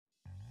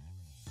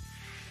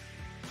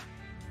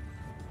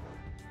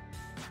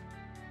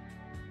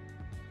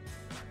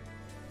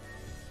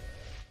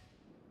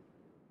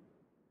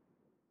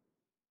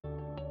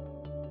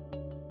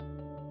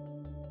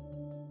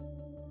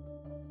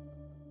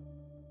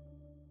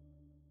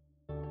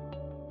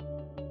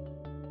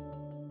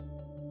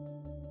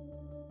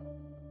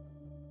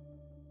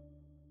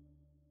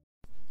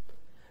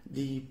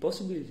The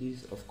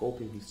possibilities of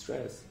coping with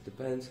stress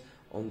depend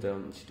on the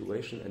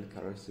situation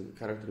and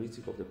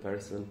characteristic of the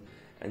person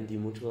and the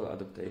mutual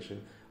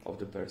adaptation of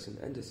the person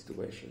and the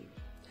situation.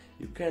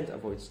 You can't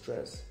avoid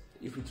stress.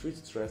 If we treat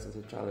stress as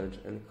a challenge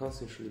and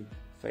consciously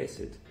face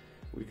it,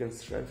 we can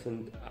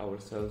strengthen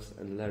ourselves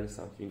and learn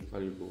something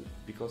valuable,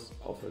 because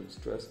often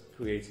stress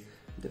creates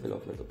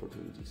development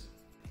opportunities.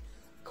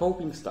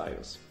 Coping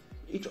styles.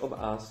 Each of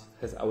us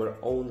has our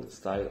own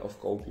style of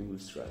coping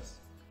with stress.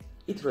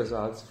 It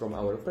results from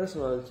our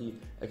personality,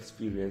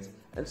 experience,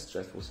 and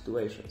stressful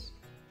situations.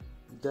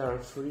 There are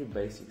three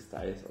basic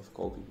styles of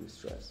coping with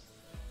stress.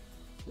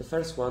 The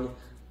first one,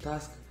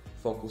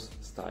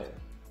 task-focused style,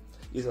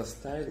 is a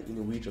style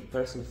in which a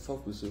person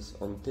focuses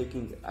on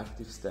taking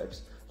active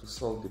steps to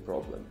solve the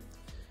problem.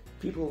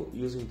 People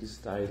using this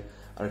style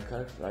are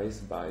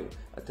characterized by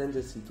a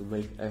tendency to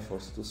make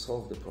efforts to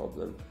solve the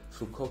problem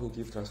through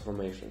cognitive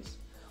transformations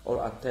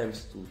or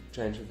attempts to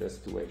change the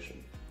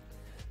situation.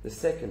 The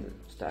second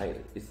style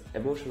is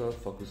emotional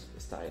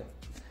focused style.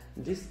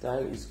 This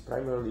style is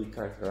primarily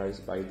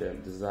characterized by the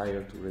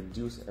desire to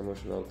reduce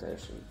emotional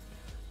tension.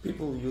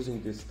 People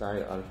using this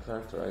style are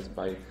characterized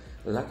by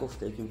lack of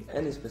taking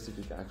any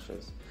specific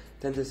actions,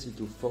 tendency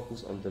to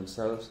focus on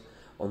themselves,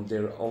 on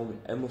their own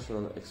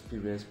emotional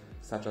experience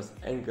such as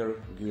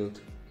anger, guilt,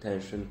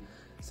 tension.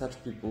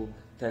 Such people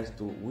tend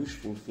to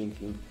wishful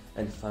thinking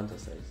and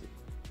fantasizing.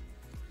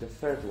 The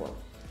third one,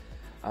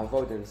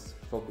 avoidance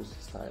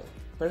focused style.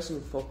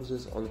 Person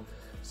focuses on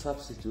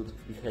substitute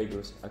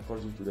behaviors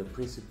according to the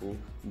principle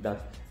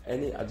that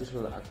any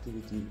additional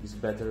activity is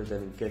better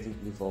than getting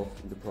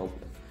involved in the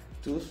problem,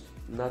 thus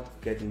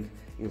not getting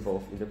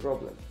involved in the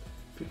problem.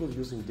 People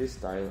using this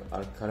style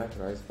are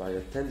characterized by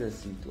a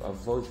tendency to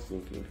avoid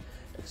thinking,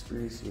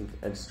 experiencing,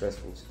 and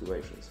stressful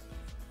situations.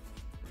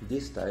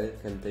 This style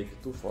can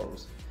take two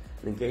forms: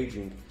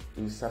 engaging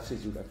in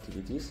substitute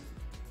activities,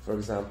 for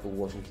example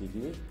watching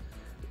TV,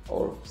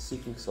 or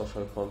seeking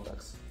social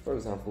contacts, for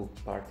example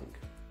partying.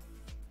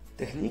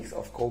 Techniques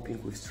of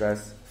coping with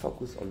stress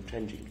focus on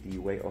changing the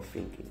way of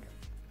thinking.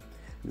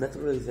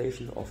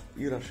 Naturalization of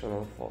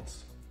irrational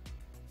thoughts.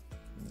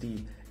 The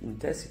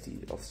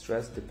intensity of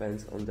stress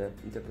depends on the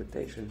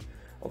interpretation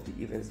of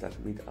the events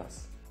that meet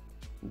us.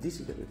 This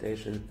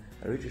interpretation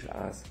reaches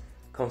us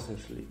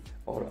consciously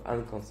or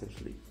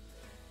unconsciously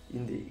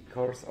in the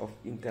course of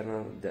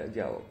internal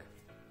dialogue.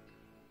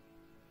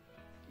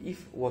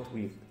 If what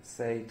we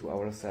say to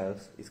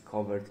ourselves is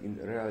covered in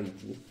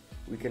reality,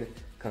 we can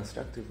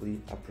constructively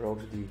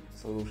approach the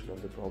solution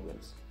of the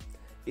problems.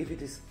 If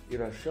it is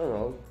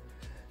irrational,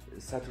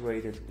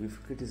 saturated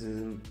with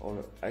criticism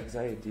or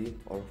anxiety,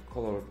 or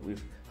colored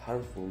with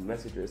harmful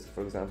messages,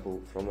 for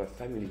example from a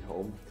family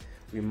home,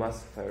 we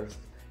must first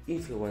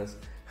influence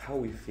how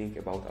we think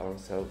about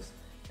ourselves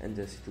and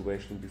the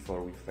situation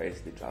before we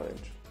face the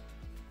challenge.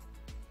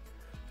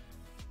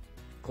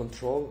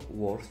 Control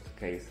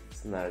worst-case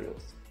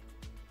scenarios.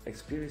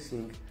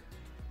 Experiencing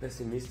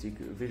pessimistic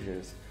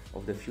visions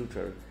of the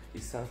future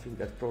is something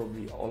that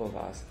probably all of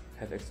us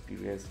have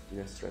experienced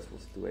in stressful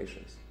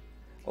situations.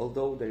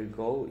 Although their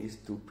goal is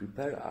to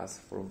prepare us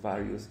for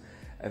various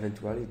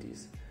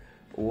eventualities,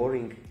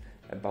 worrying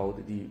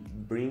about the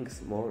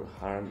brings more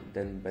harm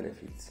than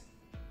benefits.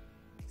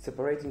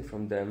 Separating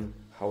from them,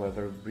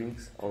 however,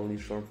 brings only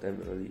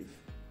short-term relief,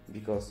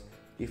 because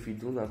if we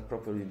do not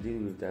properly deal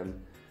with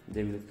them,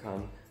 they will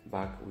come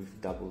back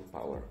with double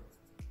power.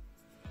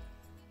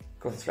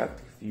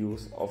 Constructive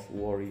use of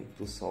worry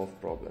to solve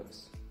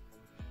problems.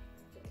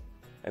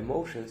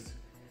 Emotions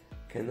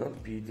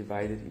cannot be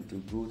divided into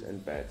good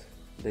and bad.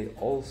 They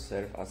all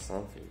serve as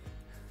something.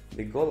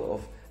 The goal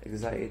of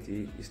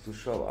anxiety is to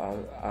show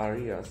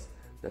areas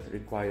that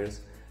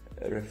requires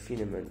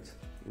refinement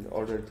in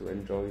order to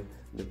enjoy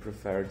the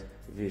preferred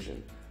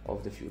vision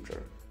of the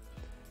future.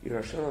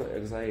 Irrational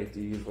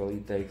anxiety usually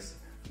takes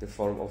the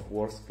form of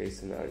worst-case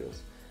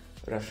scenarios.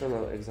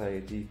 Rational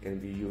anxiety can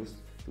be used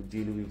to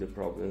deal with the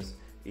problems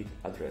it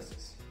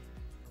addresses.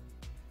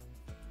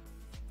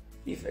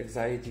 If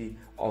anxiety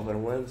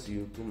overwhelms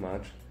you too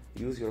much,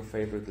 use your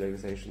favorite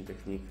relaxation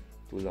technique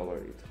to lower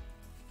it.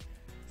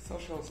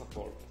 Social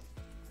support.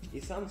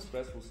 In some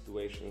stressful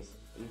situations,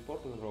 an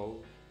important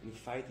role in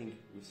fighting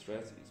with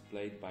stress is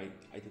played by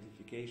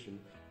identification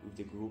with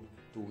the group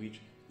to which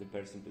the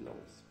person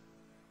belongs.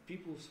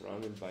 People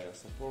surrounded by a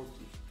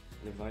supportive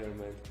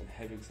environment and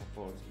having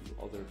support in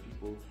other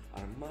people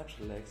are much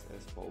less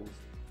exposed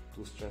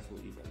to stressful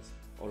events,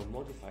 or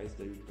modifies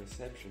their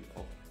perception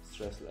of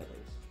stress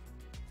levels.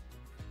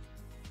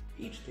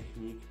 Each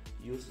technique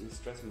used in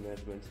stress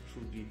management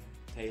should be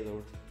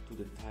tailored to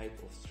the type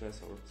of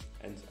stressors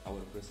and our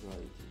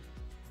personality.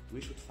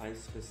 We should find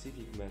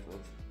specific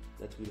methods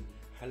that will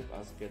help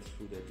us get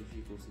through the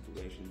difficult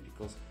situation,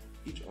 because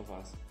each of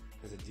us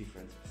has a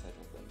different set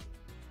of them.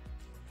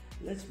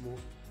 Let's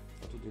move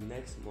to the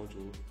next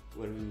module,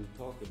 where we will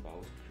talk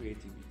about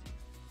creativity.